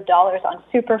hundreds of dollars on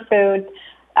superfoods.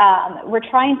 We're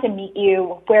trying to meet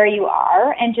you where you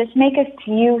are and just make a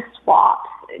few swaps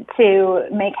to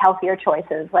make healthier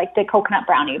choices, like the coconut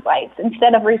brownie bites.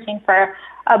 Instead of reaching for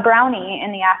a brownie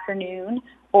in the afternoon,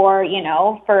 or,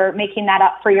 for making that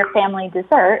up for your family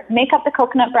dessert, make up the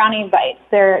coconut brownie bites.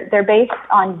 They're based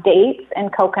on dates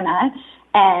and coconut,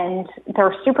 and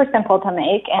they're super simple to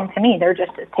make, and to me, they're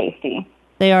just as tasty.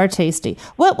 They are tasty.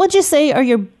 What would you say are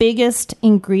your biggest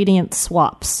ingredient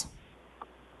swaps?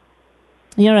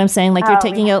 You know what I'm saying? Like you're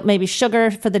taking out maybe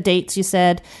sugar for the dates, you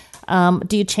said.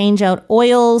 Do you change out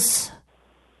oils?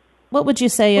 What would you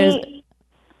say is...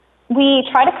 We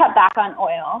try to cut back on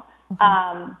oil.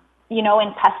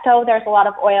 In pesto, there's a lot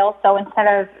of oil. So instead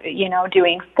of,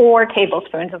 doing 4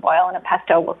 tablespoons of oil in a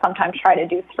pesto, we'll sometimes try to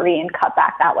do 3 and cut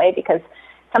back that way because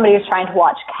somebody who's trying to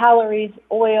watch calories,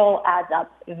 oil adds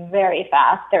up very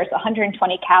fast. There's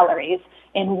 120 calories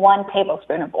in 1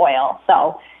 tablespoon of oil.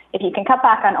 So if you can cut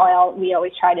back on oil, we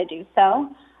always try to do so.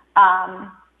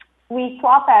 We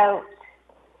swap out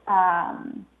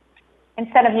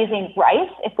instead of using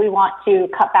rice, if we want to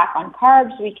cut back on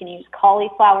carbs, we can use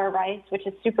cauliflower rice, which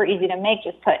is super easy to make.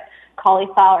 Just put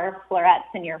cauliflower florets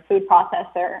in your food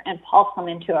processor and pulse them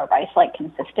into a rice-like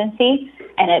consistency.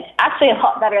 And it's actually a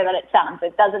lot better than it sounds.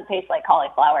 It doesn't taste like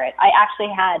cauliflower. I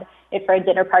actually had it for a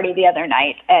dinner party the other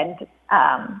night, and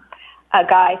a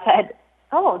guy said,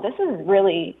 "Oh, this is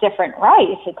really different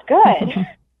rice. It's good."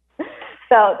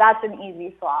 So that's an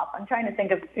easy swap. I'm trying to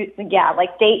think of,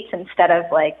 like dates instead of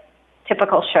like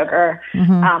typical sugar.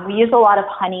 We use a lot of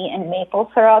honey and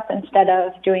maple syrup instead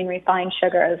of doing refined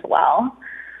sugar as well.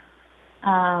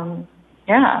 The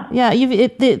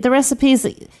recipes,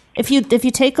 if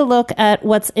you take a look at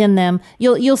what's in them,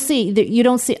 you'll see that you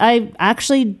don't see. I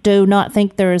actually do not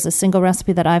think there is a single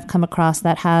recipe that I've come across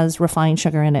that has refined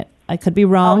sugar in it. I could be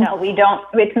wrong. Oh no, we don't.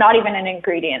 It's not even an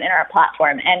ingredient in our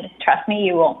platform, and trust me,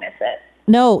 you won't miss it.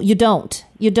 No, you don't.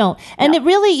 And it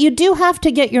really, you do have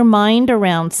to get your mind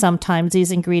around sometimes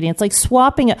these ingredients, like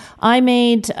swapping it. I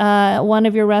made one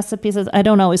of your recipes. I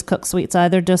don't always cook sweets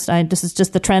either. This is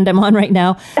just the trend I'm on right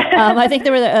now. I think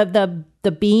there were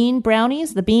the bean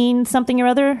brownies, the bean something or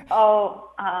other.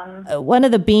 One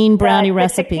of the bean brownie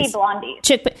recipes. Chickpea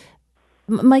blondie.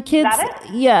 My kids, is that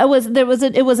it? Yeah, it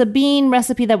was a bean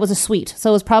recipe that was a sweet.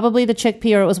 So it was probably the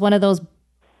chickpea, or it was one of those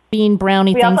bean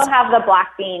brownie things. We also have the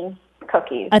black bean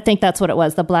cookies. I think that's what it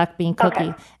was, the black bean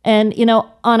cookie. Okay. And,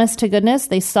 honest to goodness,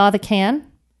 they saw the can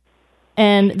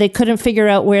and they couldn't figure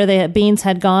out where the beans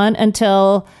had gone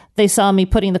until they saw me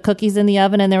putting the cookies in the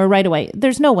oven, and they were right away,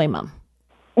 "There's no way, Mom."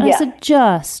 And I said,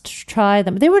 "Just try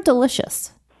them." They were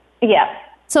delicious. Yeah.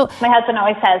 So my husband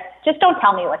always says, "Just don't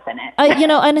tell me what's in it."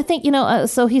 and I think,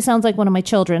 so he sounds like one of my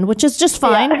children, which is just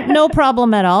fine. Yeah. No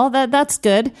problem at all. That's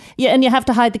good. Yeah. And you have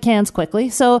to hide the cans quickly.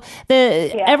 So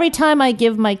every time I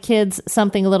give my kids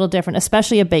something a little different,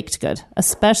 especially a baked good,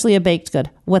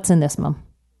 "What's in this, Mom?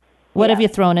 What have you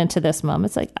thrown into this, Mom?"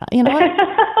 It's like, you know what?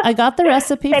 I got the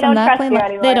recipe from that place.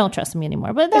 They don't trust me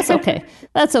anymore, but that's okay.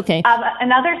 That's okay.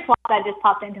 Another swap that just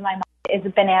popped into my mind is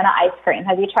banana ice cream.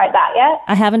 Have you tried that yet?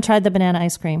 I haven't tried the banana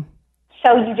ice cream.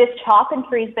 So you just chop and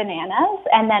freeze bananas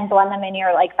and then blend them in your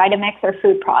Vitamix or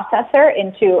food processor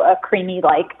into a creamy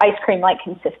ice cream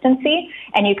consistency.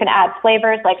 And you can add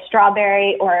flavors like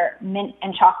strawberry or mint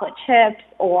and chocolate chips,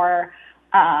 or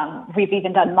we've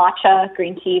even done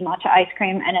green tea matcha ice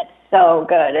cream, and it's so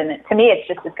good. And to me, it's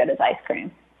just as good as ice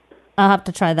cream. I'll have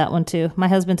to try that one too. My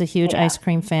husband's a huge ice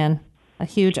cream fan.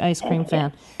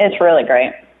 It's really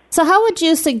great. So how would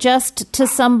you suggest to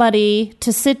somebody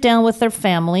to sit down with their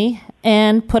family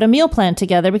and put a meal plan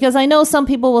together? Because I know some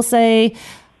people will say,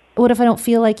 "What if I don't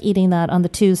feel like eating that on the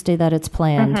Tuesday that it's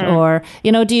planned?" Or,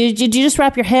 do you just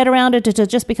wrap your head around it to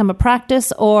just become a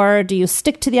practice? Or do you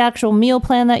stick to the actual meal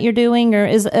plan that you're doing? Or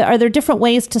are there different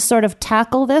ways to sort of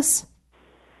tackle this?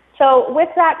 So with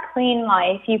that clean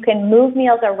life, you can move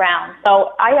meals around.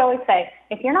 So I always say,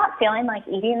 if you're not feeling like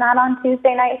eating that on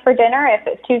Tuesday night for dinner,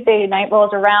 if Tuesday night rolls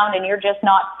around and you're just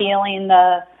not feeling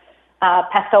the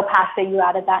pesto pasta you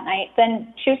added that night,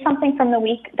 then choose something from the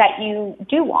week that you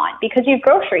do want, because you've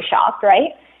grocery shopped,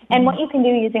 right? And what you can do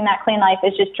using that clean life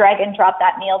is just drag and drop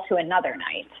that meal to another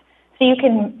night. So you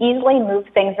can easily move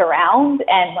things around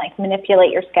and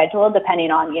manipulate your schedule depending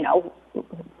on,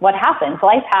 what happens.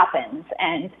 Life happens,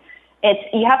 and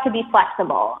you have to be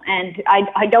flexible, and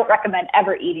I don't recommend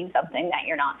ever eating something that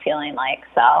you're not feeling like.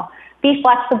 So be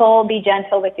flexible, be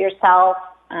gentle with yourself.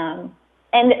 And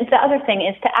the other thing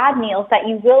is to add meals that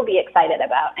you will be excited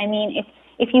about. I mean,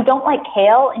 if you don't like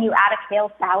kale and you add a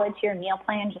kale salad to your meal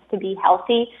plan just to be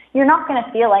healthy, you're not going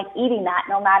to feel like eating that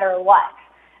no matter what.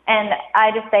 And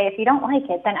I just say, if you don't like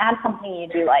it, then add something you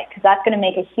do like, because that's going to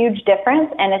make a huge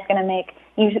difference, and it's going to make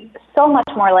you so much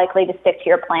more likely to stick to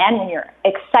your plan when you're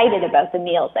excited about the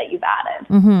meals that you've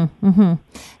added.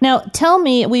 Now, tell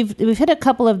me, we've hit a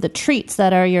couple of the treats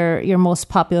that are your most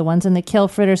popular ones, and the kale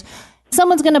fritters.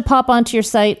 Someone's going to pop onto your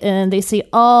site and they see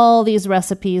all these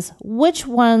recipes. Which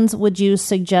ones would you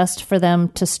suggest for them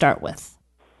to start with?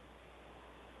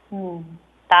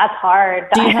 That's hard.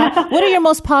 What are your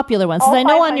most popular ones? Because I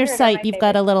know on your site you've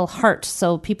got a little heart,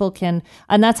 so people can,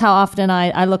 and that's how often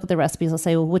I look at the recipes. I'll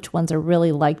say, well, which ones are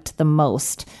really liked the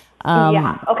most?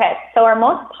 Okay. So our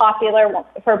most popular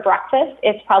for breakfast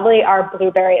is probably our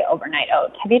blueberry overnight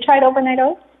oats. Have you tried overnight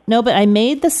oats? No, but I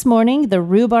made this morning the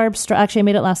rhubarb. Actually, I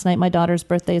made it last night. My daughter's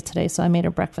birthday is today, so I made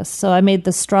her breakfast. So I made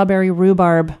the strawberry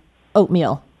rhubarb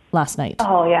oatmeal last night.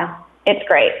 Oh, yeah. It's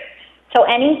great. So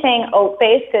anything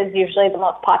oat-based is usually the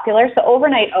most popular. So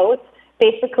overnight oats,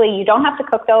 basically you don't have to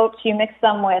cook the oats. You mix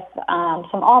them with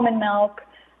some almond milk,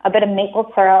 a bit of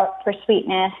maple syrup for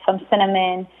sweetness, some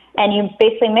cinnamon, And you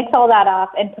basically mix all that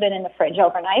up and put it in the fridge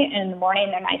overnight. And in the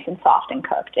morning, they're nice and soft and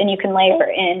cooked. And you can layer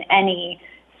in any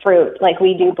fruit, like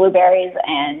we do blueberries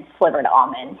and slivered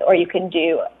almonds, or you can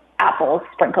do apples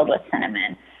sprinkled with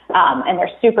cinnamon. And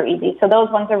they're super easy. So those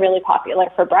ones are really popular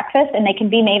for breakfast, and they can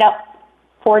be made up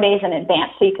 4 days in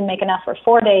advance. So you can make enough for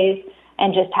 4 days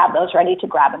and just have those ready to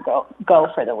grab and go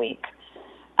for the week.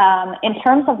 In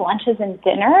terms of lunches and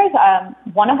dinners,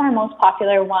 one of our most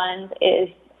popular ones is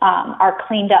our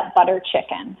cleaned up butter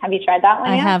chicken. Have you tried that one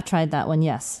yet? I have tried that one,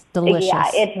 yes. Delicious. Yeah,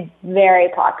 it's very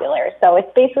popular. So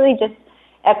it's basically just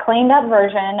a cleaned up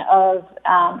version of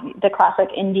the classic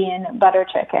Indian butter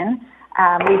chicken.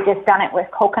 We've just done it with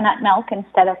coconut milk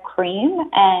instead of cream,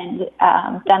 and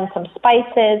done some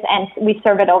spices, and we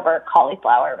serve it over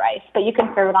cauliflower rice. But you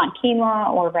can serve it on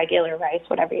quinoa or regular rice,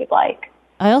 whatever you'd like.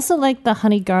 I also like the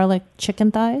honey garlic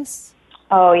chicken thighs.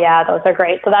 Oh, yeah, those are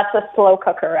great. So that's a slow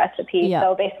cooker recipe. Yeah.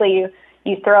 So basically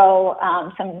you throw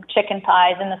some chicken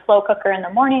thighs in the slow cooker in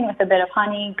the morning with a bit of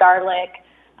honey, garlic,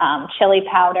 chili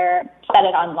powder, set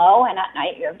it on low, and at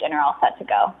night you have dinner all set to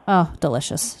go. Oh,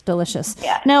 delicious, delicious.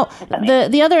 Yeah, now,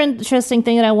 the other interesting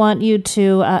thing that I want you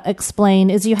to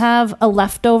explain is you have a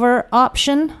leftover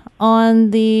option on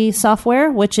the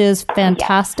software, which is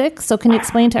fantastic. Yeah. So can you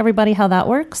explain to everybody how that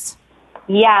works?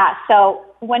 Yeah, so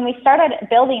when we started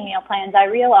building meal plans, I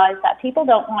realized that people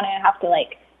don't want to have to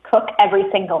cook every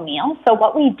single meal. So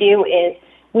what we do is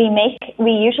we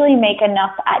usually make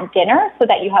enough at dinner so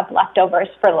that you have leftovers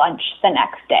for lunch the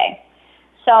next day.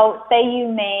 So say you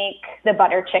make the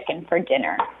butter chicken for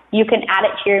dinner. You can add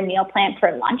it to your meal plan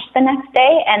for lunch the next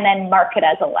day and then mark it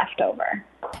as a leftover.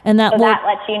 And that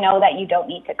lets you know that you don't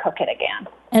need to cook it again.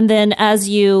 And then as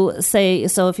you say,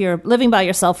 so if you're living by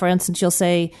yourself, for instance, you'll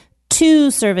say 2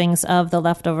 servings of the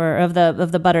leftover of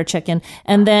the butter chicken,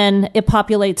 and then it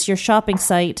populates your shopping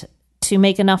site to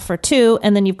make enough for 2,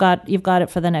 and then you've got it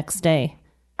for the next day.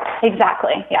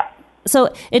 Exactly. Yeah.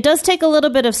 So it does take a little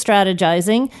bit of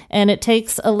strategizing, and it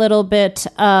takes a little bit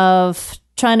of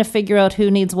trying to figure out who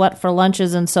needs what for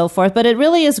lunches and so forth. But it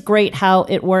really is great how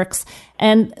it works.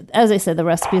 And as I said, the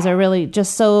recipes are really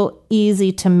just so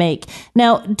easy to make.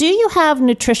 Now, do you have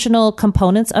nutritional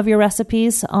components of your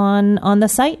recipes on the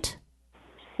site?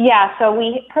 Yeah, so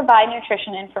we provide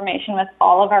nutrition information with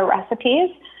all of our recipes.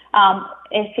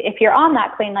 If you're on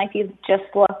that Clean Life, you just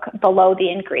look below the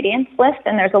ingredients list,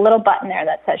 and there's a little button there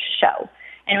that says Show.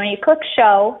 And when you click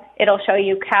Show, it'll show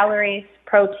you calories,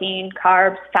 protein,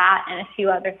 carbs, fat, and a few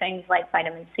other things like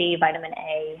vitamin C, vitamin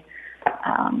A,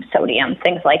 sodium,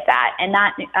 things like that. And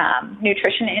that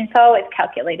nutrition info is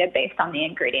calculated based on the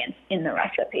ingredients in the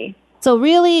recipe. So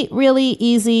really, really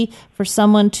easy for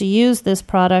someone to use this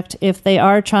product if they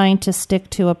are trying to stick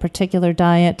to a particular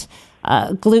diet,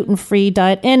 gluten-free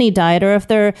diet, any diet, or if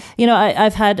they're,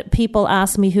 I've had people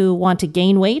ask me who want to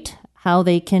gain weight, how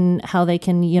they can,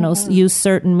 use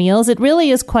certain meals. It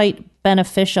really is quite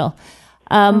beneficial.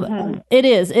 It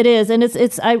is. And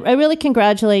I really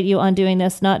congratulate you on doing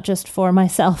this, not just for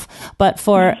myself, but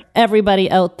for everybody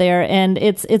out there. And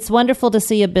it's wonderful to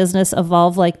see a business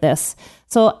evolve like this.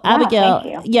 So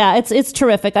Abigail, it's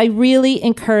terrific. I really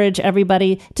encourage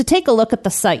everybody to take a look at the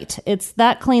site. It's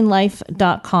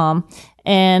thatcleanlife.com.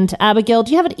 And Abigail,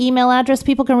 do you have an email address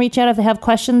people can reach out if they have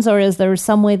questions, or is there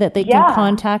some way that they can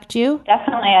contact you?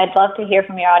 Definitely. I'd love to hear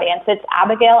from your audience. It's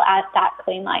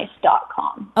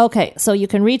abigail@thatcleanlife.com. Okay. So you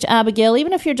can reach Abigail,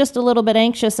 even if you're just a little bit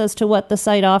anxious as to what the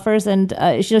site offers. And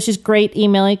she's great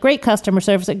emailing, great customer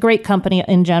service, a great company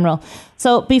in general.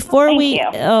 So before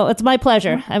it's my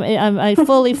pleasure. I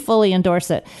fully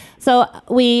endorse it. So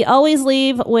we always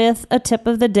leave with a tip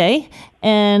of the day,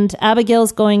 and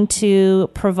Abigail's going to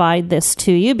provide this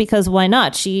to you because why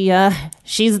not?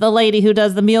 She's the lady who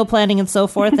does the meal planning and so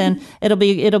forth, and it'll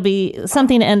be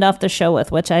something to end off the show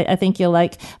with, which I think you'll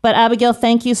like. But Abigail,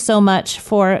 thank you so much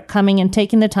for coming and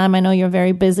taking the time. I know you're a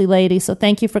very busy lady, so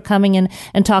thank you for coming and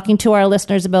talking to our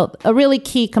listeners about a really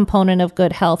key component of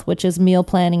good health, which is meal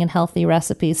planning and healthy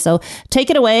recipes. So take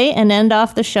it away and end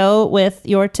off the show with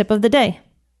your tip of the day.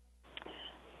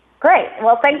 Great.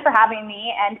 Well, thanks for having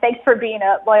me, and thanks for being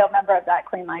a loyal member of That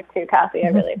Clean Life too, Kathy. I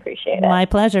really appreciate it. My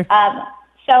pleasure.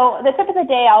 So the tip of the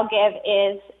day I'll give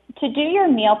is to do your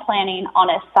meal planning on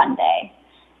a Sunday.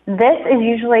 This is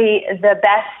usually the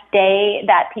best day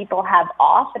that people have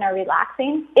off and are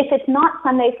relaxing. If it's not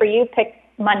Sunday for you, pick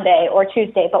Monday or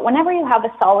Tuesday, but whenever you have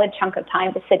a solid chunk of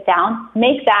time to sit down,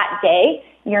 make that day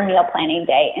your meal planning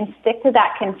day and stick to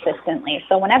that consistently.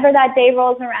 So whenever that day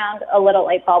rolls around, a little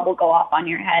light bulb will go off on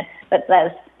your head that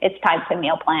says it's time to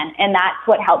meal plan. And that's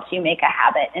what helps you make a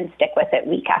habit and stick with it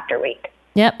week after week.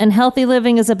 Yep, and healthy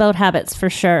living is about habits for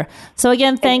sure. So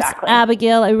again, thanks,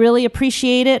 Abigail. I really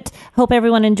appreciate it. Hope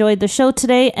everyone enjoyed the show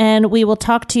today, and we will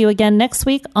talk to you again next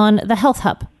week on The Health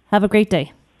Hub. Have a great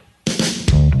day.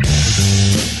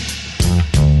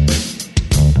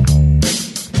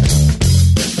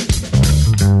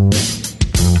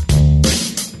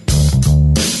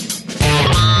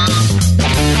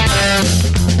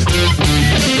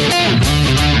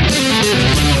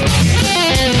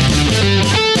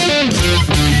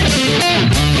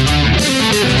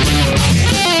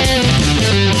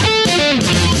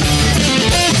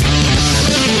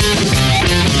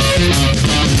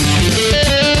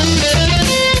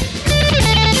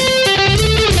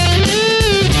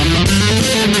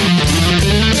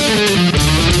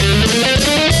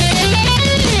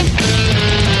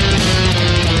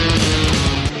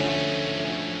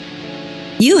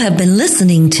 You have been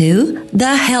listening to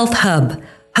The Health Hub,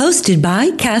 hosted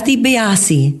by Kathy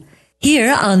Biasi,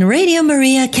 here on Radio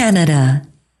Maria Canada.